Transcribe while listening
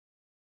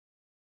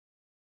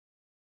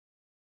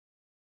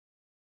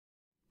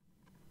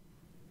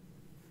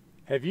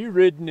Have you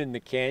ridden in the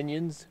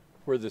canyons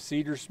where the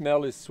cedar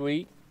smell is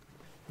sweet?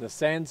 The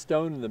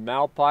sandstone and the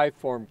malpai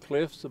form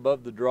cliffs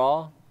above the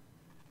draw,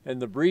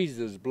 and the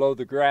breezes blow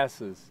the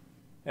grasses,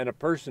 and a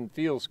person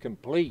feels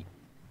complete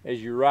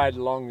as you ride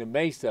along the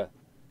mesa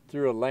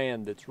through a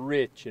land that's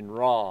rich and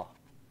raw.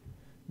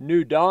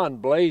 New dawn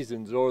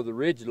blazons o'er the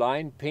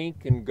ridgeline,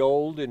 pink and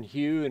gold in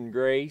hue and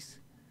grace,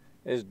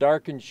 as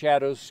darkened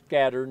shadows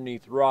scatter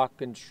 'neath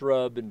rock and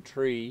shrub and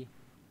tree,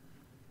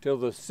 till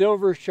the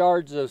silver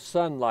shards of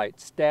sunlight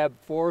stab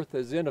forth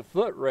as in a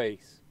foot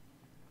race,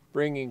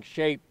 bringing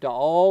shape to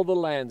all the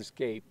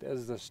landscape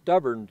as the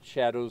stubborn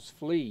shadows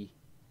flee.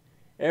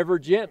 Ever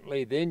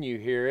gently then you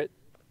hear it,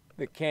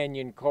 the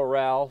canyon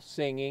chorale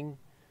singing,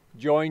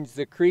 joins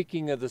the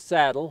creaking of the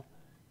saddle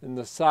and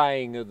the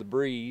sighing of the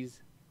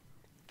breeze.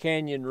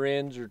 Canyon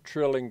wrens are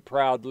trilling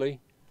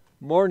proudly,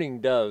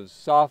 mourning doves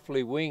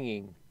softly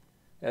winging,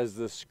 as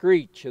the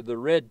screech of the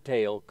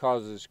redtail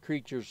causes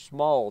creatures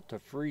small to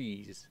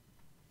freeze.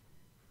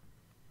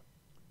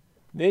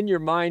 Then your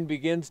mind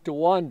begins to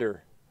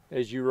wander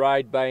as you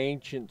ride by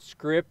ancient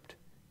script,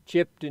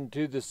 chipped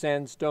into the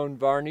sandstone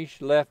varnish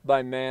left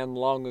by man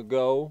long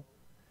ago.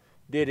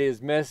 Did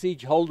his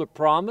message hold a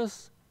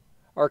promise?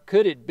 Or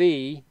could it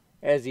be,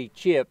 as he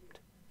chipped,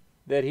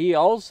 that he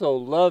also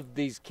loved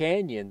these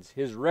canyons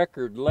his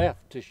record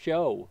left to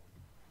show?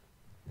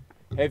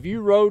 Have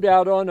you rode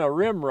out on a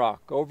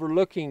rimrock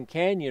overlooking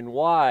canyon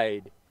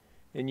wide,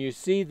 and you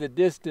see the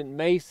distant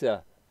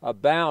mesa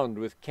abound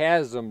with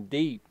chasm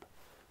deep?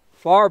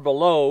 Far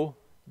below,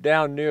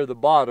 down near the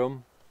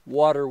bottom,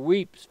 water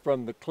weeps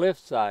from the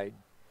cliffside.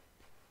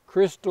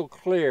 Crystal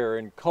clear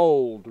and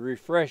cold,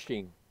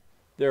 refreshing,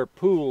 their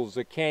pools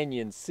a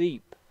canyon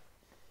seep.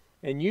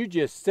 And you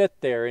just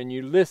sit there and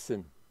you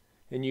listen,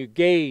 and you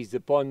gaze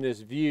upon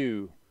this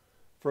view.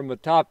 From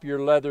atop your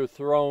leather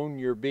throne,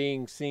 your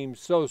being seems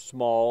so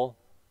small,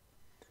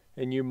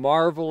 and you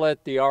marvel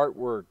at the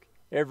artwork,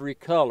 every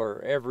color,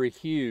 every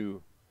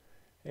hue,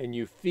 and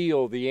you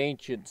feel the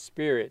ancient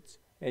spirits,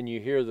 and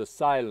you hear the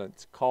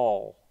silence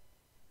call.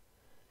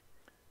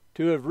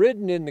 To have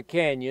ridden in the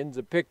canyons,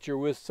 a picture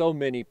with so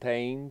many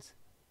pains,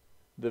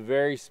 the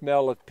very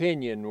smell of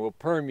pinyon will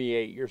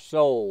permeate your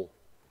soul.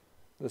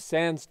 The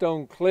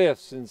sandstone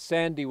cliffs and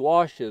sandy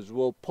washes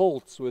will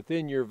pulse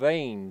within your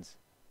veins.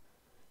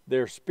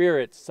 Their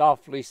spirits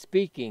softly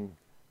speaking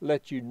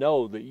let you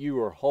know that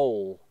you are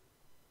whole.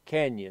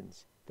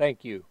 Canyons,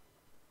 thank you.